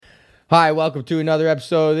Hi, welcome to another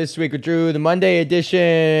episode of This Week with Drew, the Monday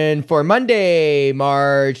edition for Monday,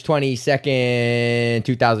 March 22nd,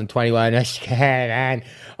 2021. And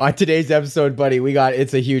on today's episode, buddy,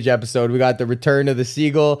 it's a huge episode. We got the return of the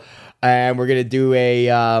Seagull, and we're going to do a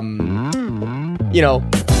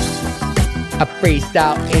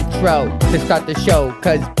freestyle intro to start the show,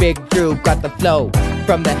 cause Big Drew got the flow.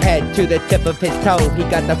 From the head to the tip of his toe, he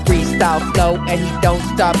got the freestyle flow, and he don't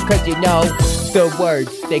stop, cause you know the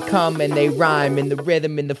words, they come and they rhyme, and the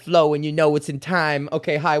rhythm and the flow, and you know it's in time.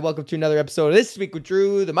 Okay, hi, welcome to another episode of This Week with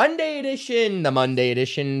Drew, the Monday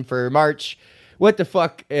edition for March. What the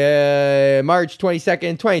fuck? March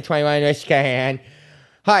 22nd, 2021.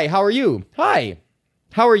 Hi, how are you? Hi,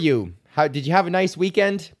 how are you? Did you have a nice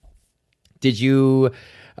weekend? Did you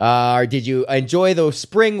enjoy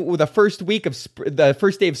the first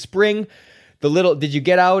day of spring? Did you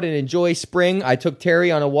get out and enjoy spring? I took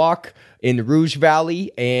Terry on a walk in the Rouge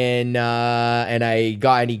Valley, and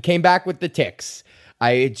he came back with the ticks.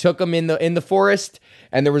 I took him in the forest,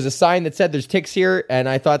 and there was a sign that said there's ticks here, and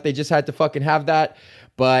I thought they just had to fucking have that.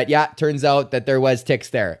 But yeah, turns out that there was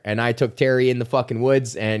ticks there, and I took Terry in the fucking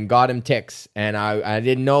woods and got him ticks, and I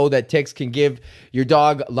didn't know that ticks can give your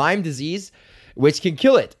dog Lyme disease, which can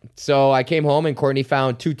kill it. So I came home and Courtney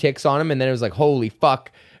found 2 ticks on him, and then it was like, holy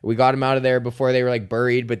fuck. We got him out of there before they were like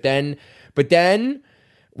buried, but then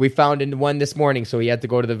we found one this morning, so he had to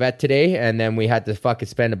go to the vet today, and then we had to fucking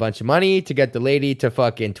spend a bunch of money to get the lady to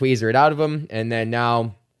fucking tweezer it out of him, and then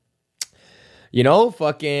now, now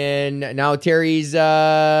Terry's,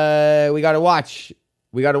 we gotta watch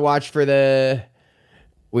out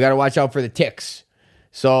for the ticks.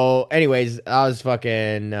 So anyways, that was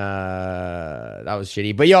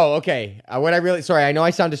shitty, but yo, okay. Sorry, I know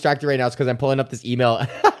I sound distracted right now. It's because I'm pulling up this email.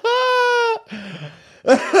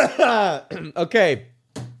 Okay.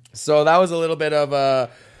 So that was a little bit of a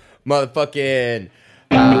motherfucking,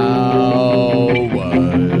 how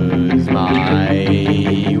was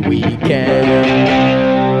my weekend?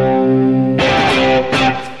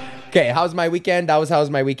 Okay, how's my weekend? How was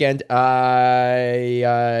my weekend?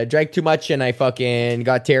 I drank too much and I fucking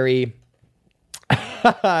got Terry,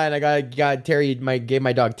 and I got Terry, gave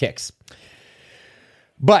my dog ticks.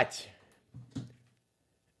 But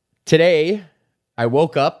today I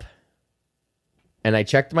woke up and I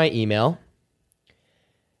checked my email,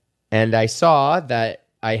 and I saw that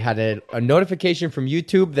I had a notification from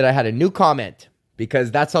YouTube that I had a new comment,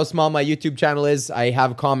 because that's how small my YouTube channel is. I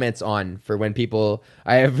have comments on for when people,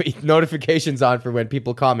 I have notifications on for when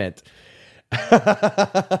people comment.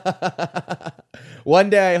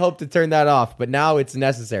 One day I hope to turn that off, but now it's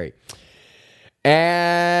necessary.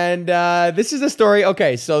 And this is a story.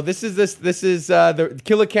 Okay, so this is the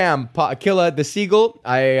Killa the Seagull.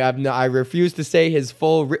 I refuse to say his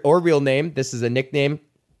full or real name. This is a nickname.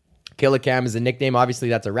 Killa Cam is a nickname. Obviously,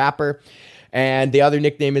 that's a rapper, and the other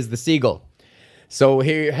nickname is the Seagull. So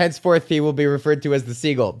henceforth he will be referred to as the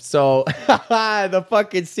Seagull. So the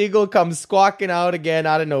fucking Seagull comes squawking out again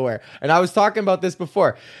out of nowhere. And I was talking about this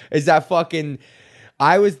before. This happened,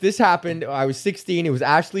 I was 16, it was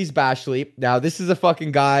Ashley's Bashley. Now, this is a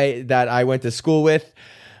fucking guy that I went to school with,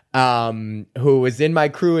 who was in my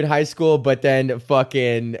crew in high school, but then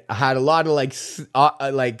fucking had a lot of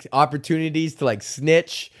opportunities to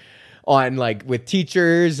snitch on with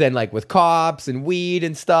teachers and with cops and weed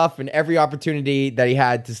and stuff, and every opportunity that he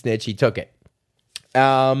had to snitch, he took it.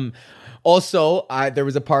 Also, there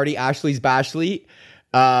was a party, Ashley's Bashley.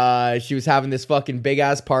 She was having this fucking big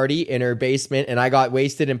ass party in her basement, and I got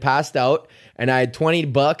wasted and passed out, and I had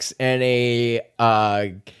 $20 and a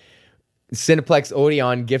Cineplex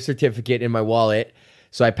Odeon gift certificate in my wallet.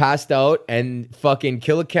 So I passed out, and fucking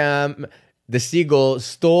Killa Cam, the Seagull,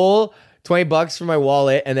 stole $20 from my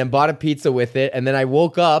wallet and then bought a pizza with it. And then I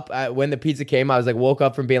woke up when the pizza came. I was woke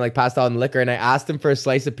up from being passed out on liquor, and I asked him for a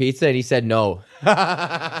slice of pizza, and he said no.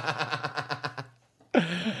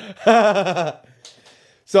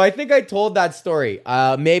 So I think I told that story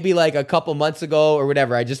maybe a couple months ago or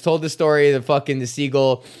whatever. I just told the story of the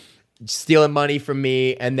Seagull stealing money from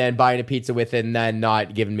me and then buying a pizza with it and then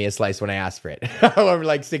not giving me a slice when I asked for it.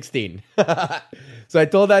 Or 16. So I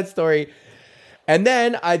told that story. And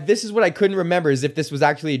then this is what I couldn't remember, is if this was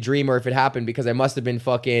actually a dream or if it happened, because I must have been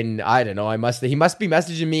fucking, I don't know. He must be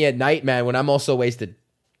messaging me at night, man, when I'm also wasted.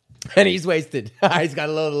 And he's wasted. He's got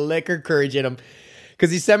a little liquor courage in him. Because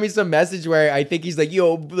he sent me some message where I think he's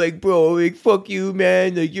yo, bro, fuck you,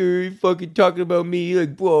 man. You're fucking talking about me.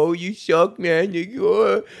 Bro, you suck, man.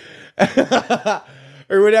 Or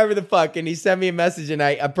or whatever the fuck. And he sent me a message, and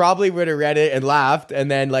I probably would have read it and laughed,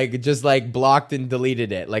 and then like just like blocked and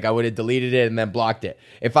deleted it. Like I would have deleted it and then blocked it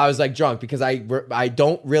if I was like drunk, because I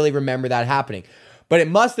don't really remember that happening. But it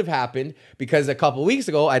must have happened because a couple weeks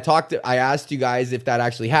ago I asked you guys if that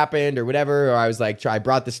actually happened or whatever, or I was like, I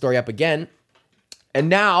brought the story up again, and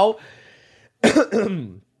now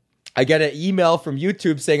I get an email from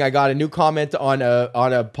YouTube saying I got a new comment on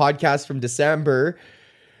a podcast from December,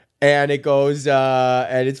 and it goes,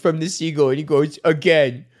 and it's from the Seagull, and he goes,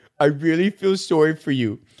 again, I really feel sorry for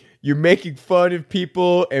you. You're making fun of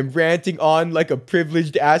people and ranting on like a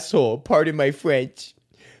privileged asshole. Pardon my French.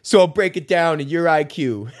 So I'll break it down in your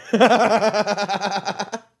IQ.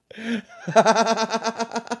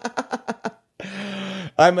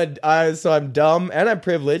 So I'm dumb and I'm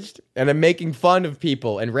privileged and I'm making fun of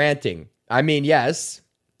people and ranting. I mean, yes.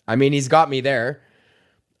 I mean, he's got me there.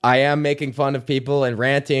 I am making fun of people and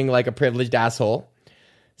ranting like a privileged asshole.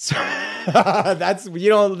 So that's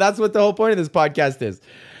what the whole point of this podcast is.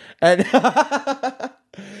 And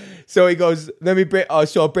so he goes,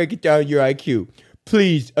 so I'll break it down in your IQ.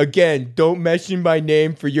 Please, again, don't mention my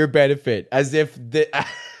name for your benefit. As if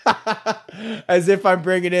I'm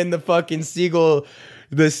bringing in the fucking seagull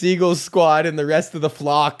squad and the rest of the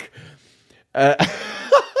flock. The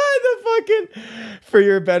fucking for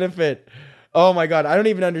your benefit. Oh my God. I don't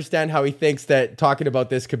even understand how he thinks that talking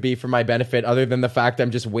about this could be for my benefit, other than the fact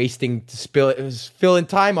I'm just wasting filling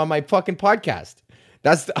time on my fucking podcast.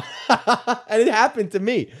 And it happened to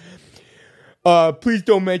me. Please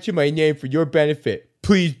don't mention my name for your benefit.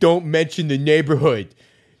 Please don't mention the neighborhood.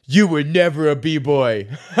 You were never a B-boy.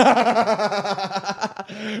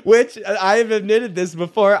 Which, I have admitted this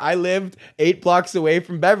before. I lived 8 blocks away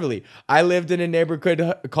from Beverly. I lived in a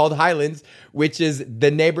neighborhood called Highlands, which is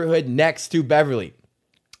the neighborhood next to Beverly.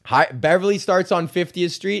 Beverly starts on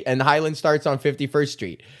 50th Street and Highlands starts on 51st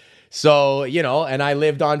Street. So, and I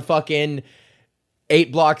lived on fucking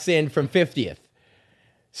 8 blocks in from 50th.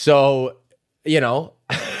 So,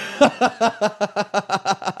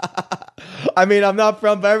 I mean, I'm not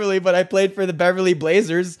from Beverly, but I played for the Beverly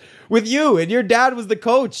Blazers with you, and your dad was the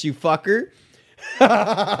coach, you fucker.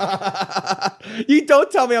 You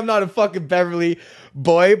don't tell me I'm not a fucking Beverly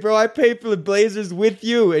boy, bro. I played for the Blazers with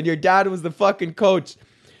you, and your dad was the fucking coach.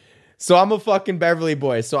 So I'm a fucking Beverly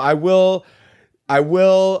boy. So I will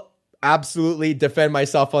absolutely defend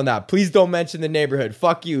myself on that. Please don't mention the neighborhood.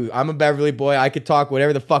 Fuck you. I'm a Beverly boy. I could talk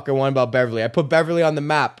whatever the fuck I want about Beverly. I put Beverly on the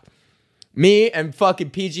map. Me and fucking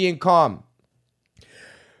PG and Calm.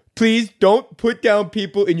 Please don't put down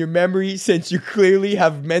people in your memory since you clearly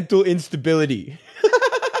have mental instability.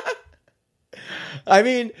 I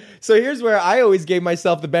mean, so here's where I always gave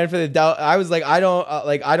myself the benefit of the doubt. I was like, I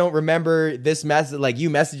don't remember this message, like you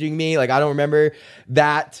messaging me. Like, I don't remember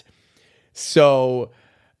that. So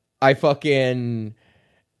I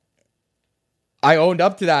owned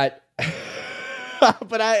up to that.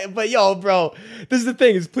 But yo, bro, this is the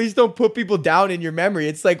thing is, please don't put people down in your memory.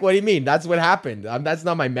 It's like, what do you mean? That's what happened. That's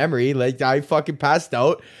not my memory. Like, I fucking passed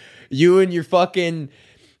out. You and your fucking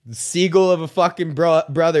seagull of a fucking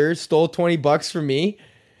brother stole $20 from me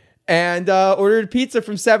and ordered pizza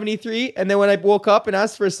from 73. And then when I woke up and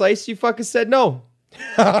asked for a slice, you fucking said no.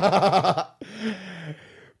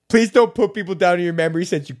 Please don't put people down in your memory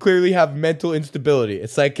since you clearly have mental instability.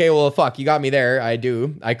 It's like, okay, well, fuck, you got me there. I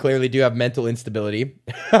do. I clearly do have mental instability.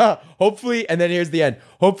 Hopefully, and then here's the end.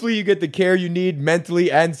 Hopefully you get the care you need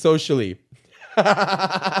mentally and socially.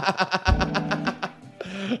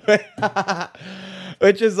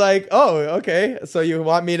 Which is like, oh, okay. So you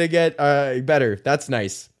want me to get better. That's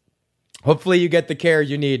nice. Hopefully you get the care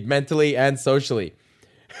you need mentally and socially.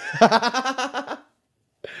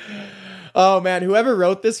 Oh man, whoever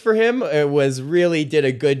wrote this for him did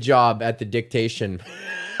a good job at the dictation.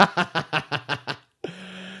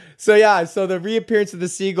 So yeah, so the reappearance of the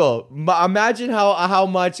seagull. Imagine how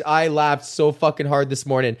much I laughed so fucking hard this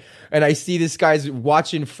morning, and I see this guy's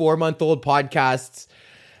watching 4-month-old podcasts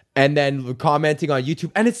and then commenting on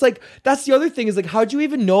YouTube, and it's like, that's the other thing is like, how'd you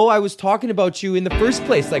even know I was talking about you in the first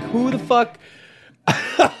place? Like, who the fuck?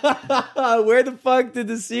 Where the fuck did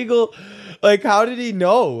the seagull? Like, how did he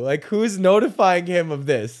know? Like, who's notifying him of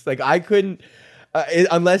this? Like, I couldn't,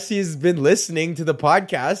 unless he's been listening to the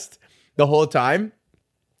podcast the whole time,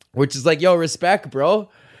 which is like, yo, respect, bro.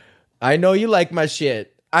 I know you like my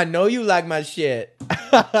shit. So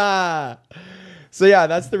yeah,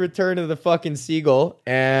 that's the return of the fucking seagull.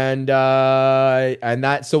 And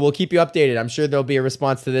so we'll keep you updated. I'm sure there'll be a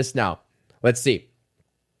response to this now. Let's see.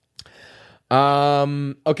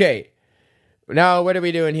 Okay. Now, what are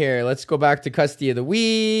we doing here? Let's go back to Custody of the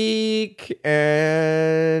Week.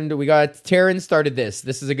 And we got Taryn started this.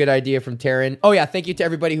 This is a good idea from Taryn. Oh, yeah. Thank you to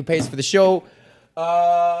everybody who pays for the show.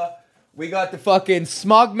 We got the fucking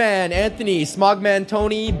Smogman, Anthony, Smogman,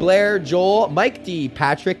 Tony, Blair, Joel, Mike D,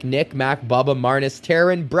 Patrick, Nick, Mac, Bubba, Marnus,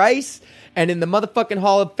 Taryn, Bryce, and in the motherfucking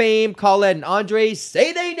Hall of Fame, Colette and Andre,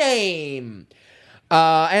 say they name.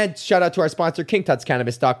 And shout out to our sponsor,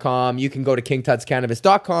 KingTutsCannabis.com. You can go to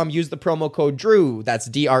KingTutsCannabis.com, use the promo code DREW, that's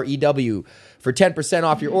DREW, for 10%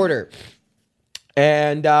 off your order.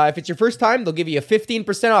 And if it's your first time, they'll give you a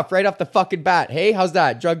 15% off right off the fucking bat. Hey, how's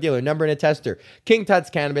that? Drug dealer, number and a tester.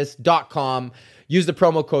 KingTutsCannabis.com. Use the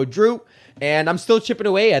promo code DREW. And I'm still chipping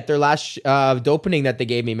away at their last dopening that they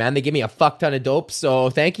gave me, man. They gave me a fuck ton of dope, so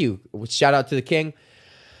thank you. Shout out to the king.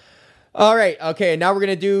 All right, okay, now we're going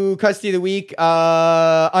to do Custody of the Week.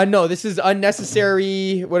 No, this is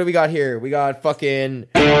unnecessary. What do we got here? We got fucking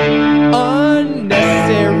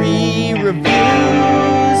unnecessary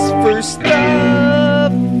reviews for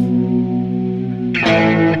stuff.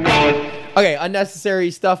 Okay,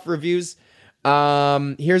 unnecessary stuff reviews.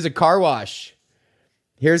 Here's a car wash.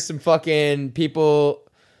 Here's some fucking people.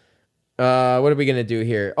 What are we going to do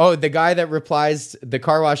here? Oh, the guy that replies, the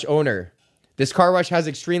car wash owner. This car wash has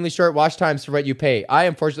extremely short wash times for what you pay. I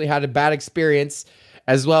unfortunately had a bad experience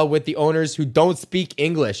as well with the owners who don't speak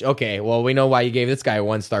English. Okay, well, we know why you gave this guy a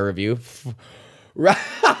 1-star review. 1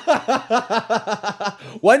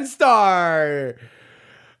 star.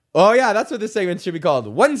 Oh, yeah, that's what this segment should be called.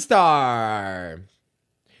 1 star.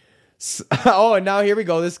 Oh, and now here we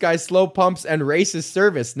go. This guy, slow pumps and racist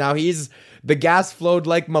service. Now the gas flowed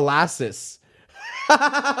like molasses.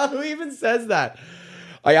 Who even says that?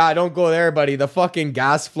 Oh, yeah, don't go there, buddy. The fucking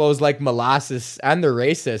gas flows like molasses, and they're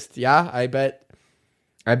racist. Yeah, I bet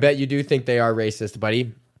you do think they are racist,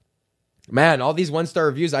 buddy. Man, all these 1-star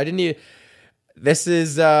reviews, I didn't even... This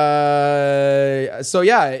is... So,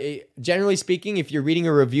 yeah, generally speaking, if you're reading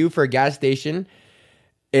a review for a gas station,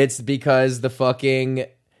 it's because the fucking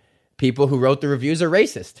people who wrote the reviews are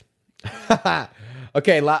racist.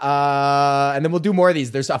 Okay, and then we'll do more of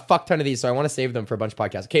these. There's a fuck ton of these, so I want to save them for a bunch of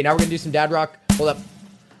podcasts. Okay, now we're going to do some dad rock. Hold up.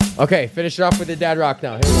 Okay, finish it off with the dad rock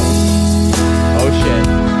now. Here we go. Oh, shit.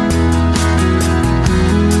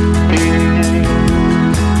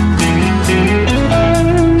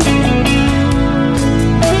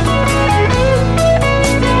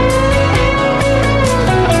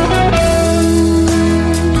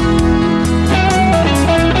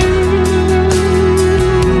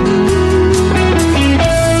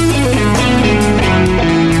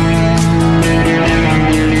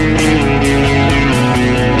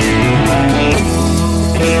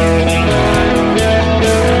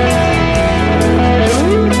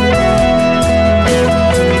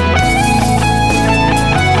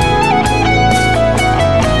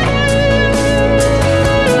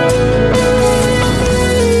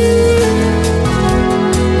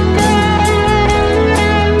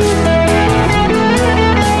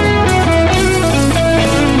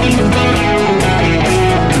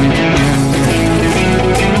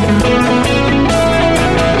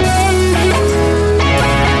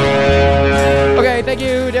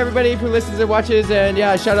 Who listens and watches, and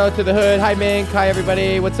yeah, shout out to the hood. Hi Mink, hi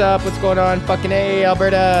everybody, what's up, what's going on? Fucking A,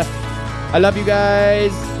 Alberta, I love you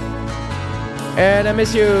guys and I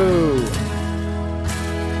miss you.